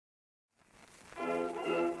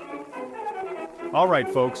Alright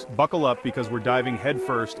folks, buckle up because we're diving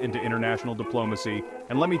headfirst into international diplomacy,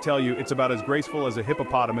 and let me tell you, it's about as graceful as a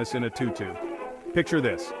hippopotamus in a tutu. Picture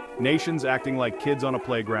this, nations acting like kids on a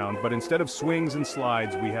playground, but instead of swings and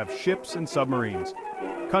slides we have ships and submarines.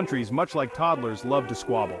 Countries, much like toddlers, love to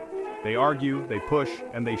squabble. They argue, they push,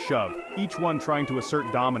 and they shove, each one trying to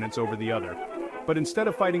assert dominance over the other. But instead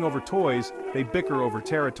of fighting over toys, they bicker over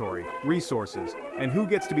territory, resources, and who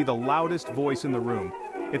gets to be the loudest voice in the room.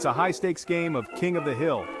 It's a high-stakes game of King of the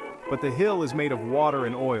Hill, but the hill is made of water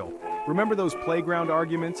and oil. Remember those playground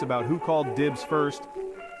arguments about who called dibs first?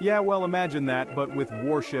 Yeah, well, imagine that, but with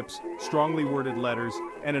warships, strongly worded letters,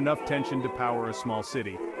 and enough tension to power a small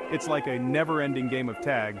city. It's like a never-ending game of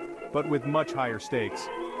tag, but with much higher stakes.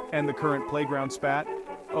 And the current playground spat?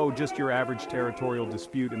 Oh, just your average territorial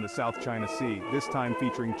dispute in the South China Sea, this time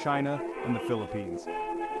featuring China and the Philippines.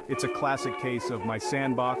 It's a classic case of my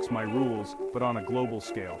sandbox, my rules, but on a global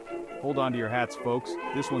scale. Hold on to your hats, folks,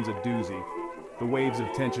 this one's a doozy. The waves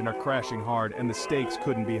of tension are crashing hard and the stakes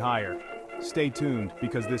couldn't be higher. Stay tuned,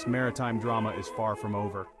 because this maritime drama is far from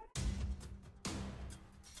over.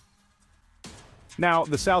 Now,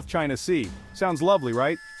 the South China Sea. Sounds lovely,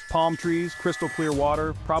 right? Palm trees, crystal clear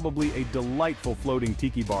water, probably a delightful floating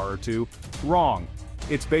tiki bar or two. Wrong.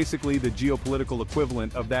 It's basically the geopolitical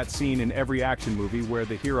equivalent of that scene in every action movie where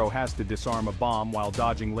the hero has to disarm a bomb while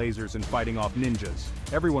dodging lasers and fighting off ninjas.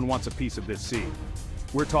 Everyone wants a piece of this sea.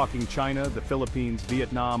 We're talking China, the Philippines,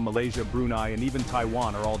 Vietnam, Malaysia, Brunei, and even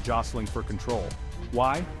Taiwan are all jostling for control.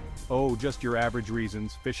 Why? Oh, just your average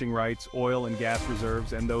reasons: fishing rights, oil and gas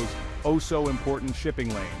reserves, and those oh-so-important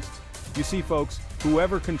shipping lanes. You see, folks,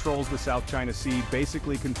 whoever controls the South China Sea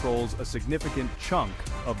basically controls a significant chunk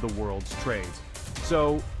of the world's trade.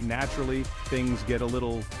 So, naturally, things get a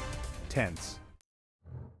little tense.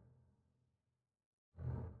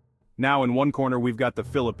 Now in one corner we've got the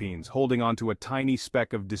Philippines, holding onto a tiny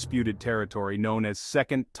speck of disputed territory known as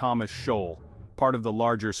Second Thomas Shoal, part of the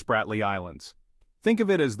larger Spratly Islands. Think of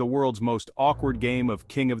it as the world's most awkward game of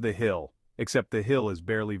King of the Hill, except the hill is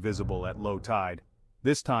barely visible at low tide.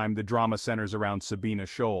 This time the drama centers around Sabina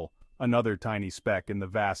Shoal, another tiny speck in the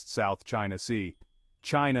vast South China Sea.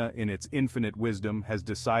 China, in its infinite wisdom, has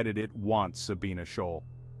decided it wants Sabina Shoal.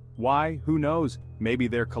 Why? Who knows? Maybe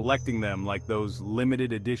they're collecting them like those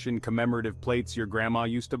limited edition commemorative plates your grandma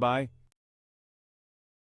used to buy?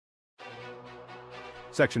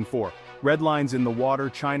 Section 4. Red lines in the water.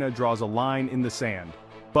 China draws a line in the sand.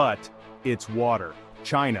 But it's water.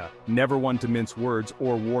 China, never one to mince words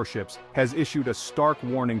or warships, has issued a stark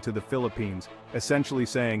warning to the Philippines, essentially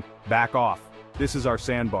saying, back off. This is our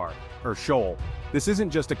sandbar, or shoal. This isn't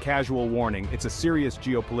just a casual warning, it's a serious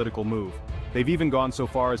geopolitical move. They've even gone so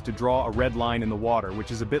far as to draw a red line in the water,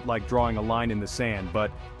 which is a bit like drawing a line in the sand, but,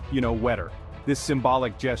 wetter. This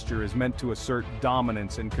symbolic gesture is meant to assert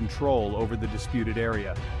dominance and control over the disputed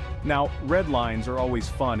area. Now, red lines are always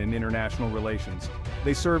fun in international relations.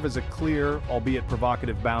 They serve as a clear, albeit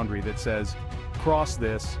provocative boundary that says, cross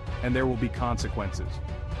this, and there will be consequences.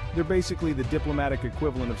 They're basically the diplomatic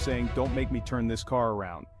equivalent of saying, don't make me turn this car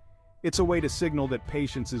around. It's a way to signal that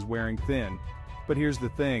patience is wearing thin. But here's the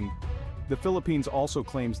thing. The Philippines also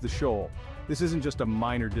claims the shoal. This isn't just a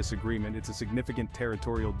minor disagreement, it's a significant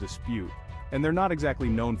territorial dispute. And they're not exactly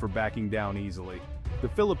known for backing down easily. The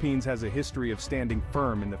Philippines has a history of standing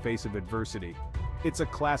firm in the face of adversity. It's a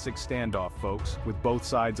classic standoff, folks, with both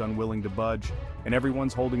sides unwilling to budge, and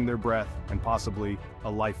everyone's holding their breath, and possibly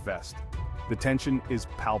a life vest. The tension is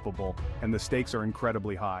palpable, and the stakes are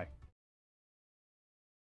incredibly high.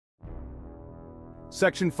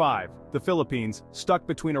 Section 5. The Philippines, stuck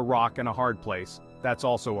between a rock and a hard place. That's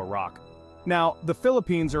also a rock. Now, the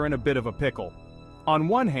Philippines are in a bit of a pickle. On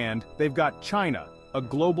one hand, they've got China, a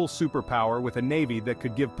global superpower with a navy that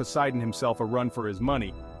could give Poseidon himself a run for his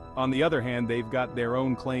money. On the other hand, they've got their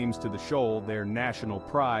own claims to the shoal, their national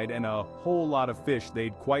pride, and a whole lot of fish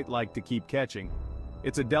they'd quite like to keep catching.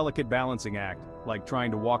 It's a delicate balancing act, like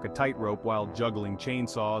trying to walk a tightrope while juggling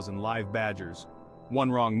chainsaws and live badgers.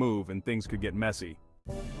 One wrong move and things could get messy.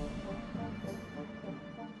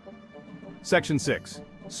 Section 6.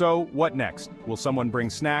 So, what next? Will someone bring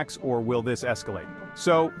snacks, or will this escalate?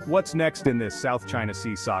 So, what's next in this South China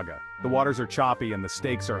Sea saga? The waters are choppy and the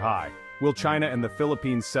stakes are high. Will China and the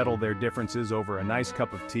Philippines settle their differences over a nice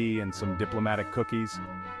cup of tea and some diplomatic cookies?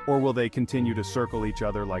 Or will they continue to circle each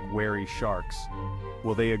other like wary sharks?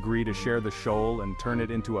 Will they agree to share the shoal and turn it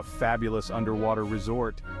into a fabulous underwater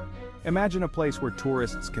resort? Imagine a place where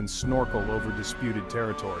tourists can snorkel over disputed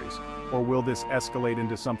territories. Or will this escalate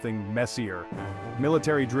into something messier?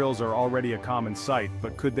 Military drills are already a common sight,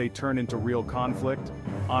 but could they turn into real conflict?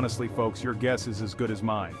 Honestly, folks, your guess is as good as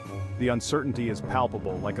mine. The uncertainty is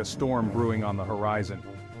palpable, like a storm brewing on the horizon.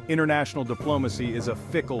 International diplomacy is a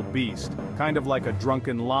fickle beast, kind of like a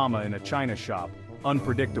drunken llama in a china shop,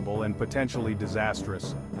 unpredictable and potentially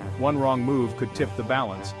disastrous. One wrong move could tip the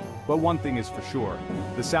balance, but one thing is for sure,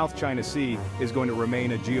 the South China Sea is going to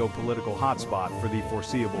remain a geopolitical hotspot for the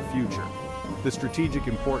foreseeable future. The strategic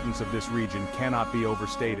importance of this region cannot be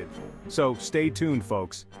overstated. So stay tuned,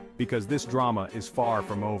 folks, because this drama is far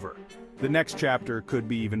from over. The next chapter could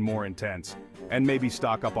be even more intense, and maybe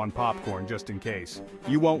stock up on popcorn just in case.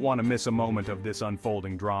 You won't want to miss a moment of this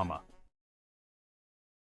unfolding drama.